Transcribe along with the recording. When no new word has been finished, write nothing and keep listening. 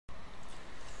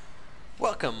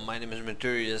Welcome, my name is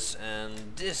Materius and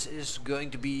this is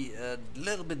going to be a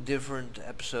little bit different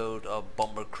episode of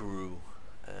Bomber Crew.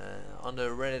 On the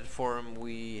Reddit forum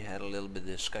we had a little bit of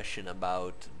discussion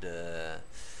about the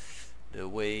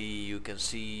way you can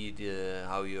see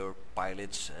how your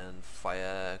pilots and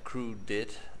fire crew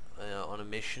did on the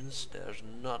missions. There's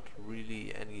not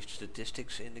really any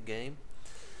statistics in the game.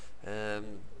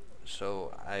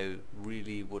 So I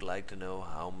really would like to know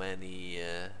how many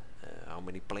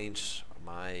planes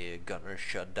my gunner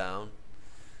shot down,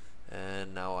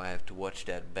 and now I have to watch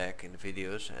that back in the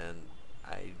videos, and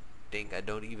I think I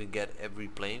don't even get every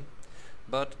plane.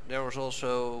 But there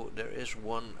is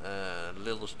one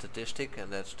little statistic,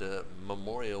 and that's the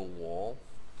memorial wall.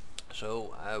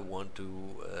 So I want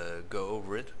to go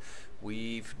over it.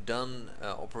 We've done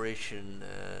Operation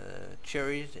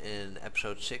Chariot in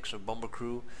episode 6 of Bomber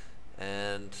Crew,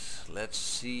 and let's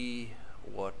see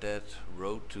what that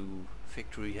road to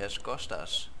victory has cost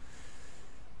us.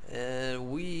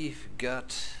 We've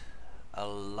got a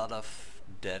lot of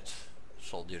dead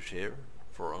soldiers here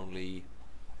for only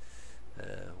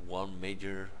one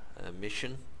major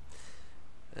mission.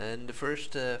 And the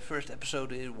first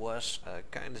episode, it was a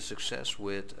kind of success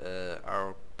with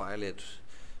our pilot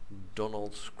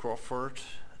Donald Crawford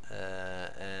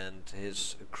and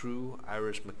his crew,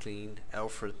 Iris McLean,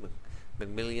 Alfred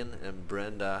McMillian and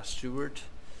Brenda Stewart.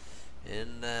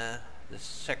 In the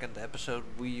second episode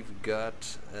we've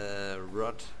got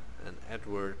Rod and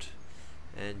Edward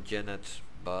and Janet,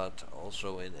 but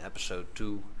also in episode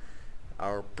 2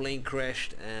 our plane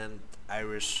crashed and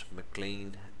Iris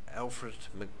McLean, Alfred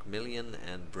McMillian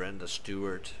and Brenda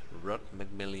Stewart, Rod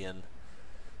McMillian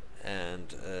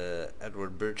and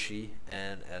Edward Birchie,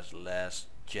 and as last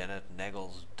Janet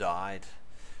Naggles died.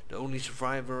 The only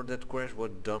survivor that crashed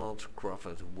was Donald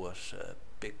Crawford, who was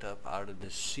picked up out of the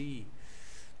sea.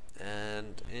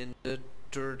 And in the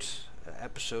third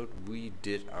episode we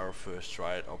did our first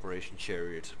try at Operation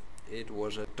Chariot. It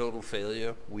was a total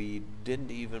failure. We didn't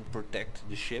even protect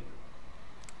the ship,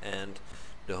 and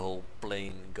the whole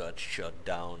plane got shot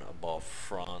down above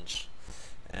France.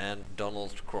 And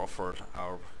Donald Crawford,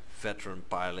 our veteran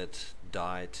pilot,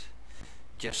 died.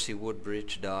 Jesse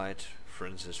Woodbridge died.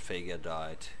 Francis Vega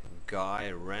died. Guy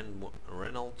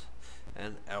Reynolds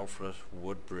and Alfred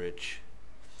Woodbridge.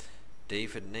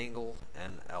 David Nangle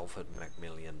and Alfred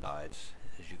McMillian died.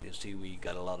 As you can see, we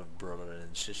got a lot of brothers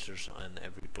and sisters on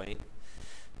every plane.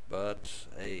 But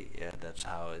yeah, that's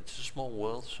how it's a small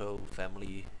world, so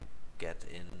family get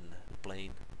in the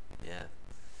plane. Yeah.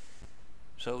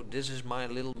 So this is my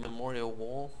little memorial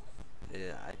wall.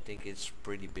 I think it's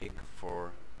pretty big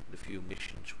for the few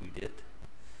missions we did.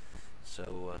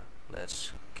 So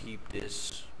let's keep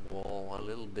this wall a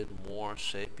little bit more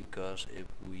safe, because if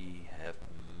we have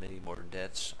many more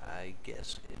deaths, I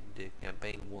guess the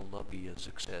campaign will not be a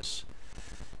success.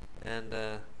 And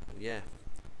yeah,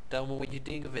 tell me what you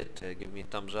think of it. Give me a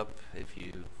thumbs up if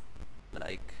you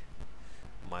like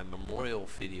my memorial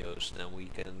videos, then we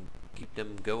can keep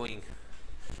them going.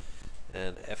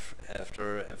 And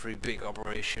after every big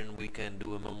operation we can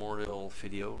do a memorial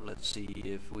video. Let's see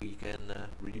if we can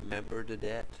remember the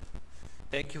dead.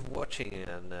 Thank you for watching,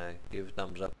 and give a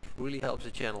thumbs up. It really helps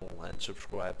the channel, and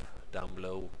subscribe down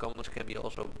below. Comments can be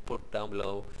also put down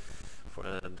below,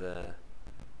 and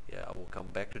yeah, I will come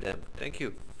back to them. Thank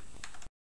you.